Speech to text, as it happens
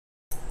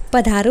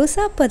पधारो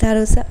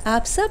सा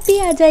आप सब भी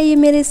आ जाइए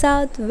मेरे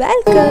साथ।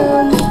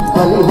 वेलकम।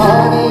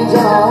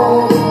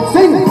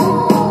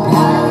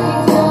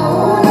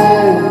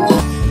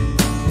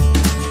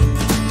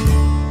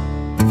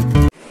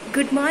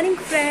 Good morning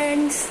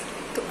friends.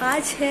 तो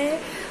आज है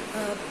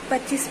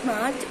 25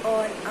 मार्च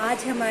और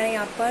आज हमारे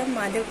यहाँ पर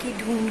माधव की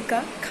ढूंढ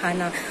का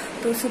खाना।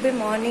 तो सुबह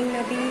मॉर्निंग में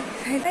अभी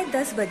है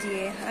 10 बजे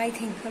है आई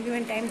थिंक, अभी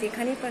मैंने टाइम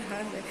देखा नहीं पर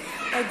हाँ,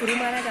 और गुरु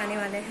महाराज आने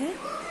वाले हैं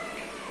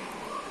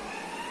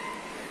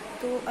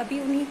तो अभी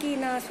उन्हीं की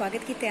ना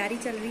स्वागत की तैयारी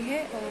चल रही है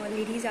और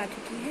लेडीज़ आ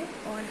चुकी हैं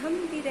और हम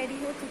भी रेडी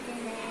हो चुके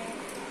हैं।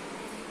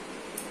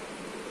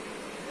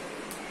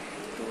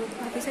 तो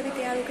वापस अभी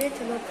तैयार हो गए।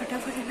 चलो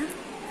फटाफट है ना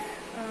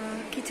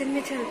किचन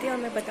में चलते हैं और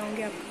मैं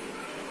बताऊंगी आपको।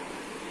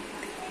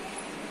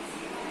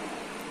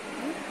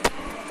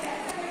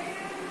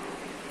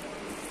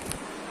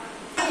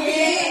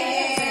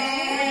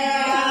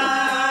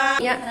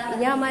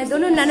 यहाँ हमारे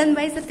दोनों ननंद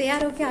भाई से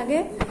तैयार होके आ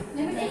गए।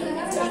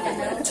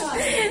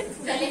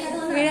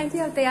 मीना जी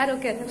आप तैयार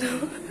होके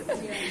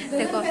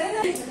देखो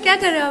क्या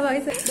कर रहे हो भाई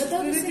साहब?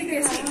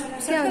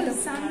 क्या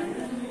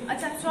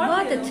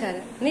बहुत अच्छा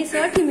है। नहीं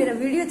शॉर्ट ही मेरा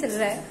वीडियो चल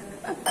रहा है।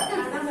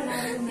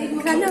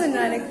 खाना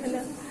बना रहे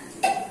खाना।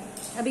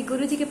 अभी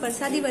गुरुजी के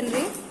प्रसादी बन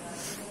रही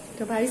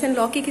तो भाई सन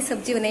लौकी की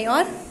सब्जी बनाई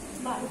और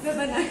मालपुए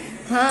बनाए।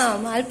 हाँ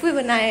मालपुए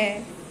बनाए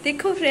हैं।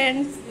 देखो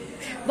फ्रेंड्स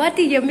बहुत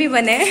ही यम्मी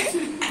बने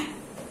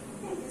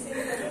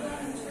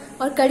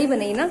और कड़ी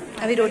बनाई ना,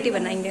 अभी रोटी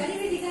बनाएंगे।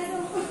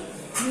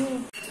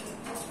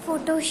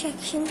 फोटो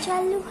सेक्शन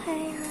चालू है,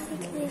 यहाँ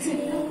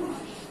देखिए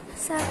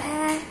सब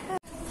है।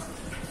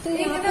 तो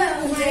यहाँ पर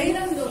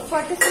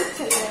फोटोशूट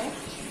चल रहा है।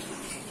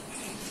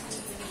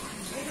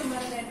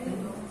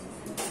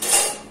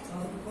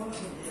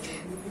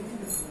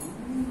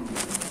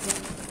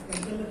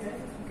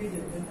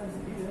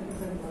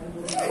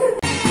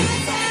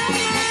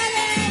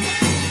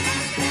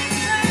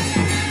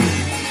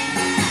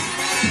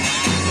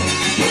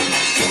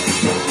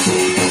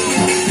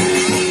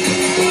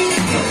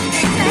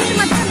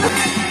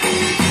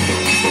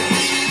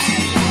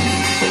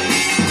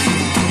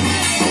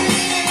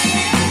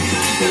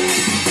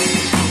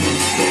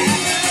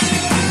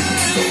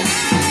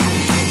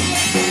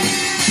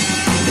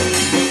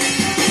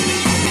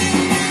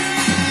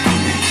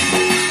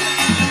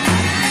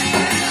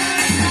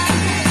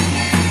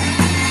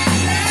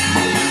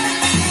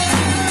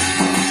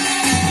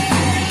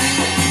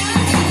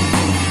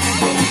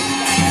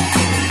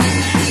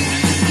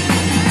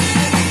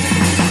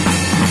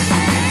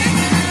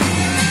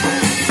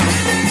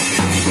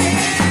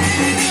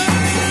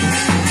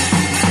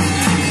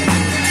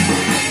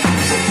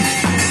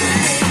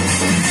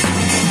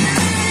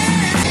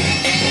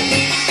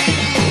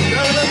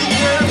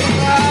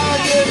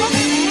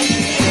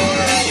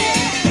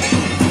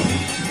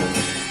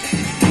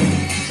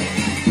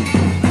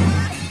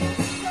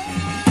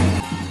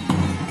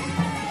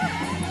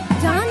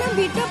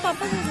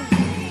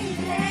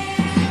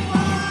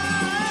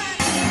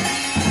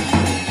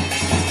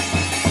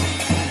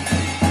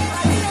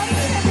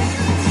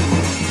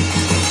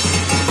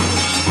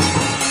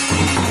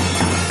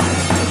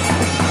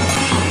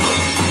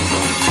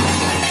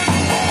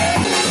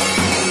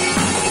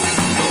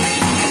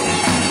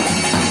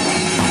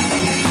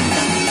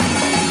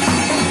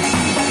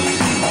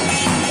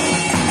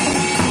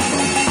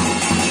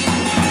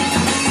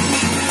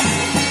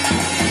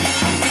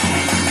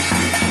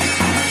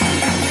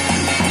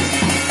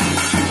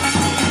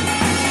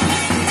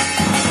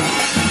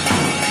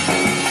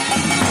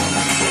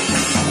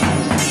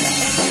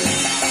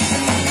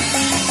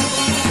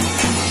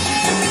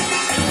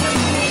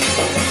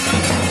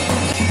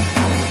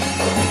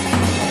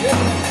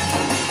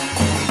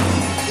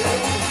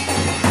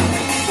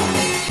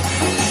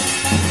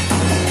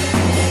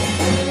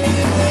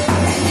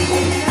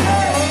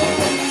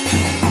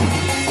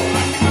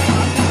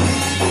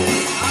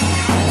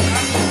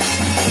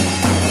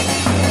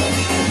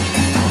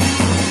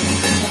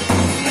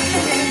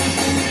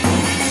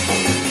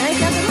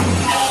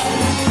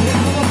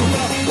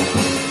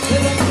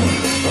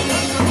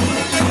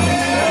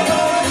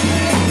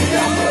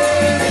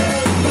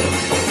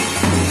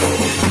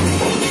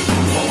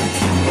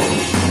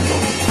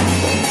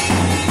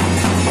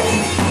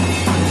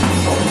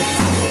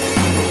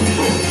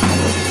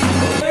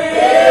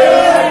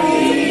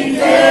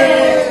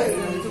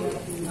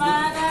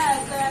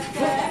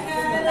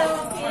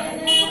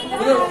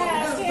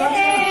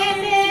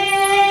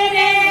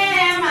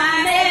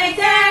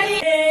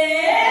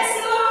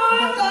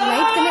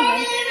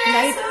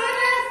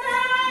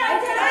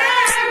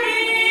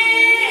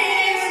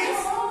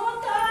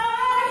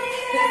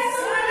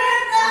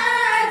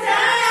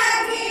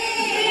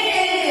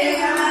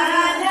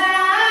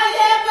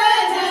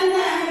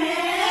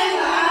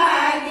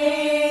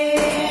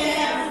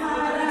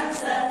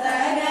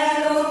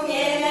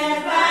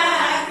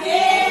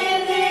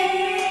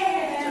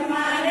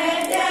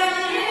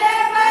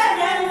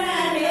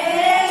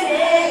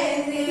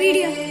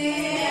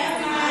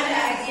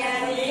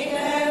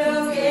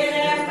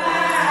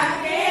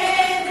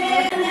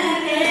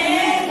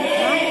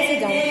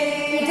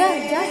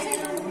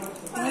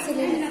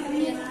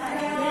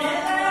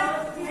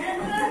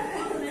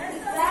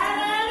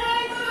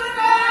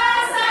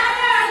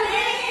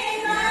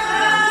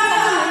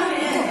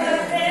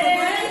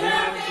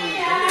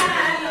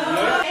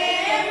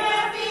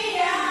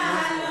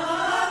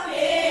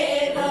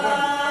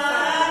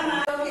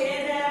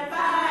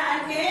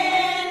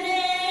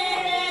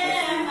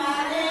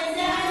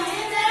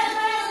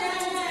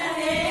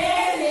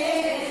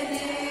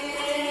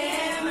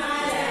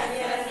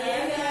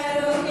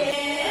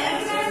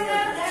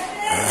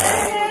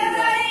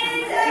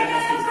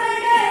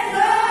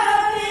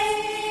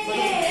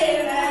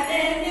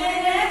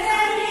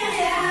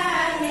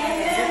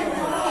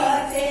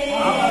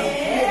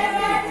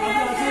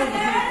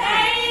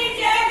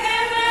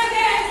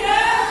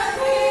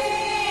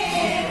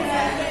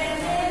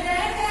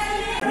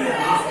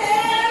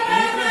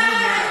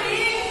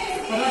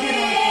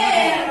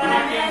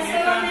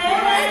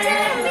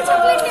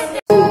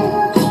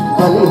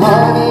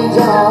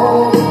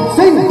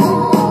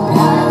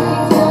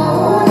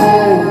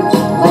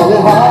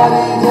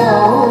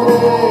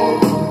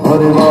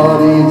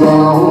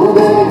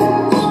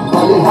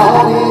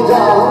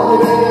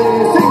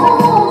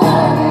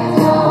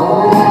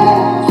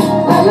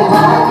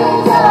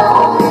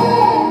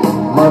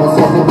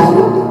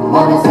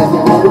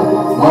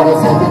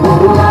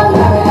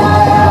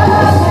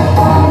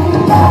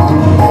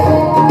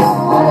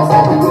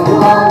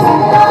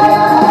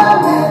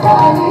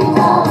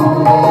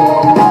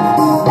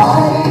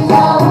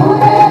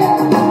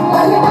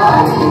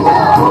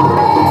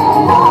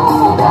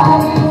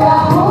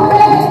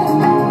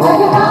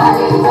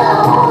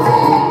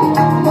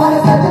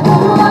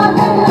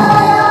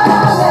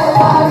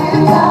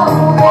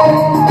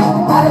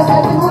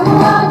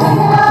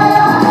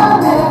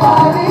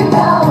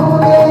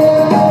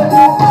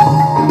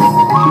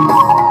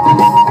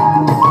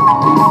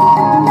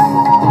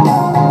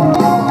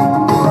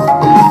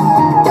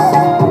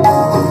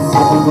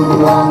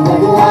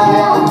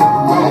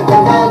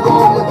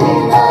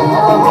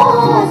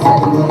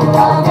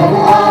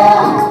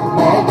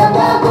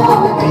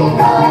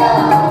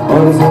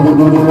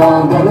 सतगुरु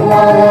आंगन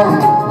आया,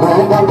 मैं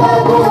गंगा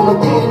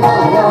गोमती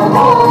नाया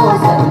हो।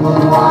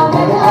 सतगुरु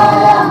आंगन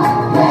आया,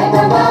 मैं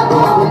गंगा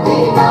गोमती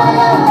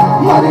नाया।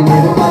 मन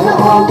निर्मल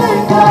हो गई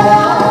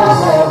काया,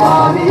 मैं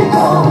वारी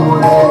जाऊं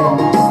रे।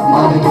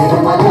 मन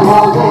निर्मल हो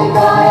गई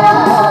काया,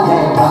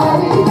 मैं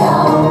वारी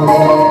जाऊं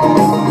रे।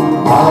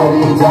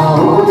 वारी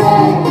जाऊं रे,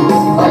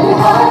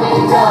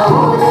 बलिहारी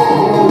जाऊं रे।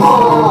 हो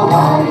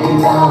वारी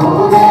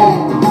जाऊं रे,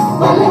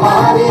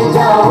 बलिहारी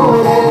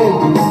जाऊं रे।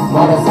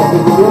 मेरा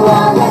सतगुरु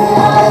आंगन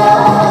आया,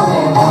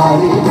 मैं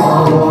वारी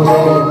जाऊं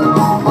रे।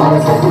 मेरा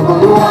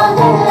सतगुरु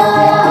आंगन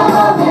आया,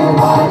 मैं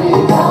वारी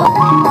जाऊं।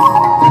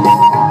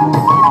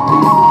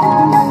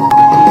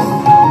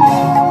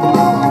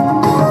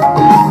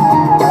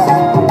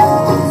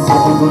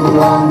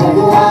 सतगुरु आंगन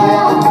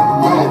आया,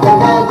 मैं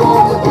गंगा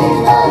गोमती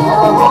नाया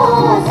हो।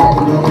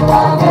 सतगुरु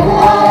आंगन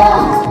आया,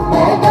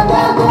 मैं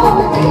गंगा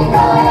गोमती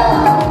नाया।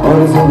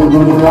 और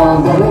सतगुरु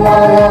आंगन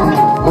आया,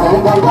 मैं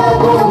गंगा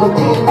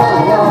गोमती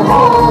नाया हो।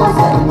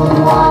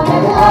 सतगुरु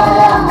आंगन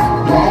आया,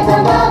 मैं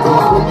गंगा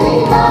गोमती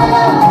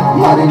नाया।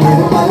 मन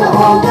निर्मल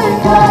हो गई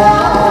काया,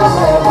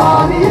 मैं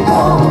वारी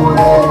जाऊं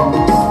रे।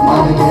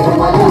 मन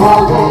निर्मल हो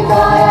गई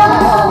काया,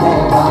 मैं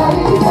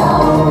वारी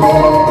जाऊं रे।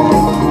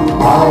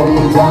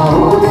 वारी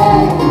जाऊं रे,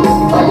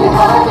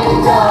 बलिहारी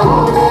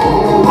जाऊं रे।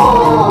 हो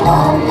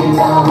वारी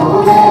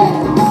जाऊं रे,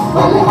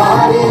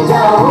 बलिहारी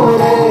जाऊं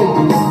रे।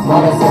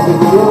 मेरा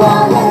सतगुरु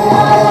आंगन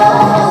आया,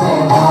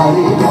 मैं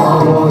वारी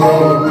जाऊं रे।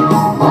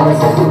 मेरा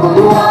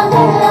सतगुरु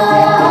आंगन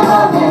आया,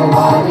 मैं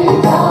वारी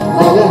जाऊं।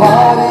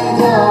 बलिहारी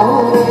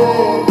जाऊं रे,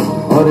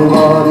 और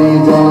वारी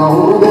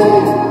जाऊं रे।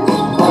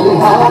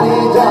 बलिहारी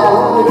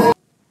जाऊं रे।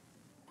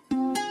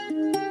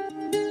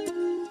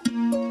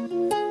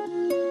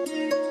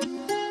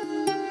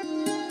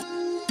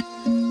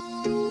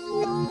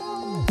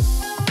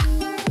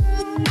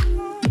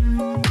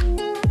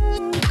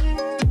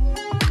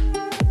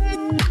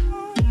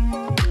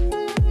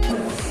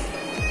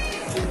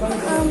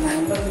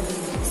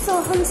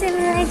 सोहम से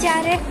मिलने जा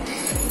रहे,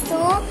 तो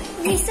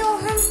ये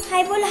सोहम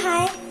हाय बोल।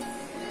 हाय।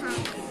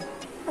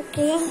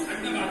 ओके,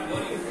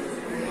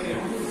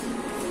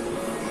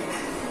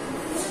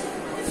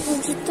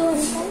 जी तो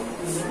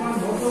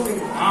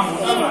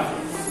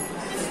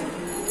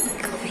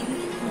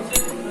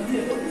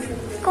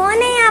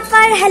कौन है यहाँ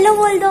पर? हेलो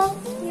बोल दो।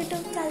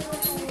 यूट्यूब चल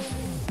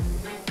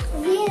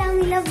ये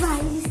रामीला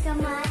भाई जिसका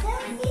माधव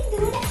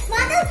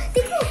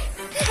देखो।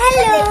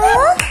 हेलो हेलो कर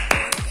लो।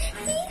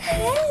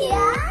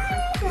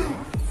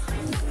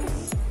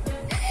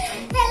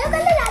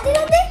 राधे राधे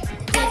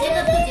राधे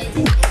राधे।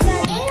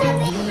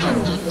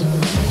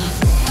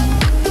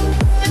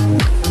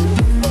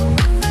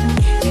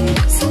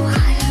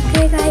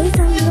 गाइस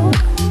हम लोग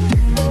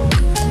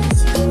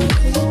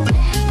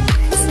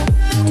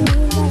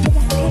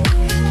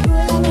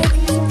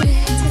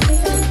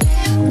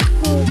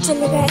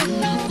चले गए,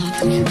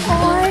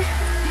 और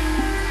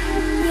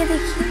ये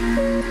देखिए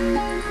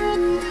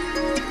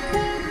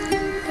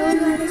ड्रोन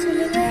वाले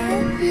चले गए हैं,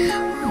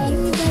 और ये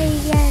भी भाई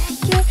गया है।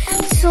 ठीक है,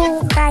 सो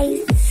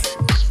गाइस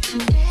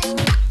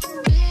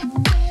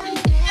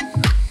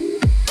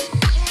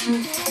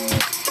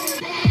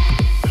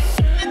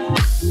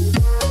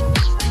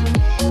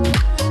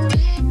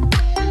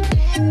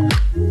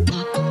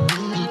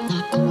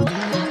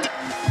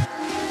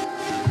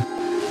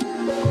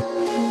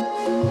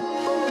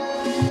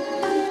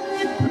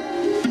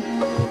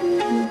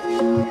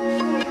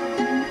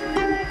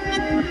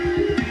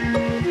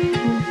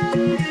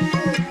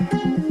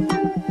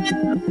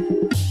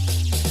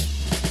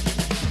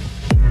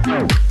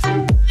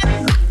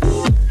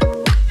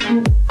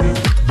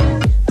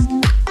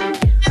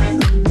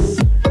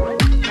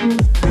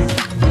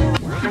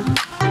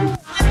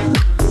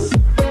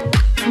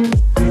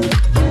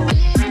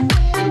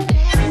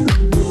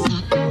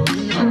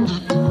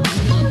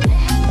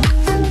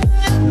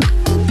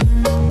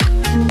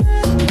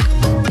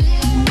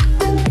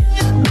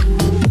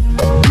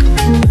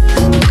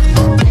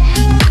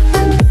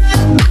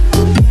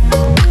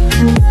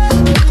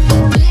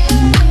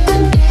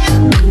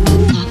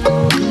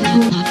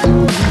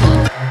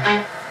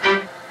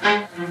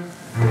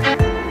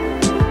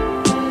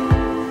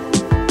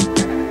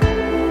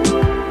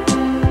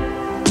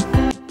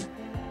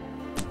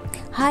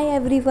हाय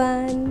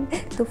एवरीवन।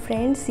 तो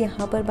फ्रेंड्स,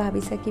 यहाँ पर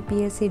भाभीसा के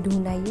पियर से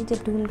ढूंढ आई है। जब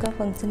ढूंढ का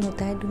फंक्शन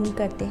होता है, ढूंढ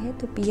करते हैं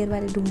तो पियर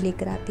वाले ढूंढ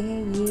लेकर आते हैं।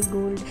 ये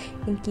गोल्ड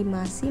इनकी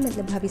मासी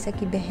मतलब भाभीसा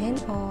की बहन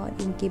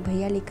और इनके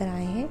भैया लेकर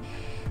आए हैं।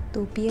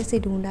 तो पियर से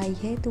ढूंढ आई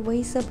है, तो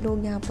वही सब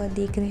लोग यहाँ पर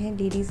देख रहे हैं।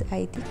 लेडीज़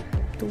आई थी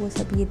तो वो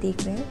सब ये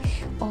देख रहे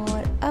हैं।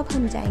 और अब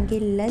हम जाएंगे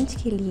लंच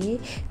के लिए।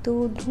 तो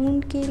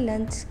ढूंढ के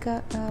लंच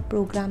का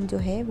प्रोग्राम जो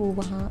है वो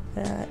वहाँ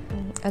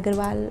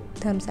अग्रवाल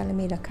धर्मशाला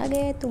में रखा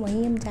गया है, तो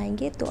वहीं हम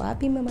जाएंगे। तो आप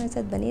भी हमारे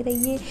साथ बने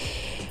रहिए।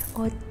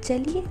 और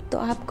चलिए, तो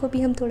आपको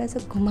भी हम थोड़ा सा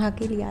घुमा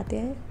के ले आते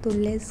हैं। तो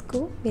लेट्स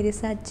गो, मेरे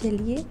साथ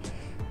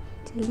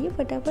चलिए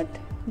फटाफट,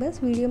 बस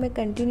वीडियो में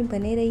कंटिन्यू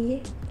बने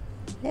रहिए।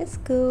 लेट्स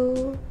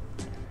गो,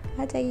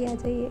 आ जाइए।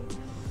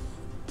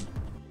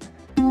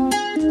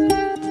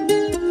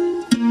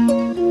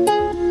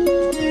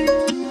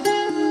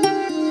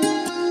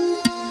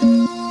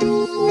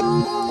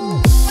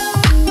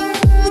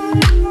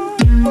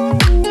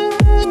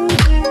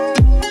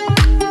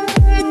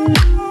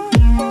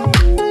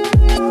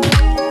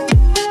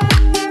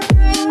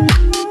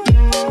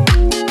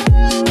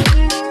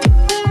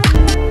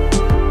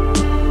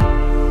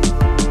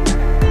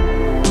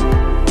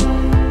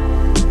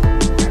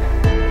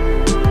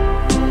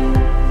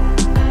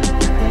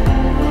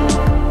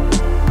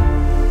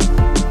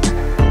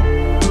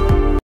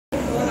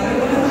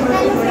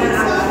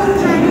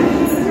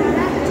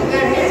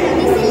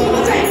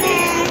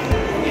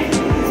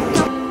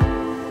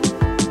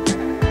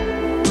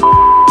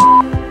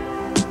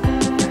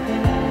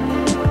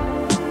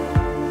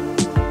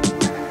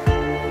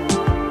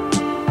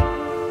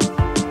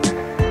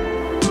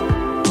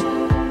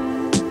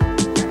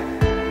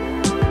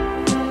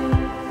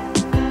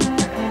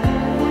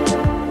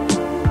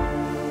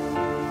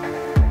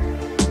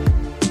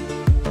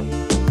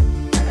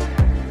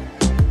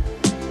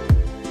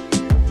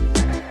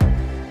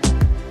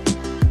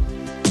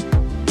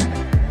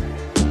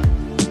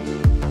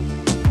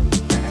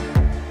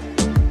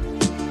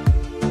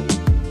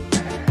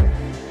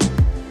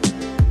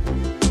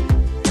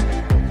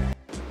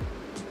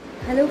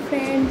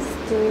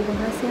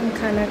 वहाँ से हम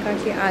खाना खा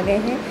के आ गए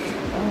हैं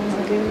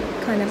और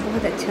खाना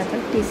बहुत अच्छा था,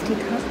 टेस्टी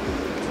था।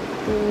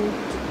 तो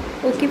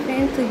ओके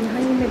फ्रेंड्स, तो यहाँ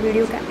ही मैं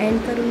वीडियो का एंड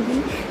करूँगी।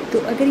 तो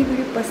अगर ये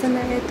वीडियो पसंद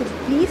आया तो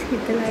please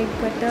hit the like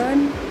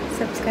button,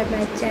 subscribe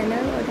my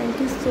channel और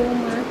थैंक यू सो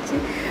मच।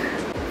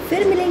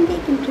 फिर मिलेंगे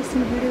एक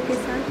इंटरेस्टिंग वीडियो के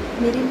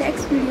साथ मेरी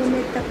नेक्स्ट वीडियो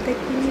में। तब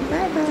तक के लिए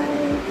bye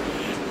bye,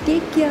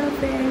 take care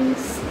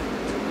friends,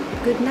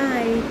 good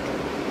night.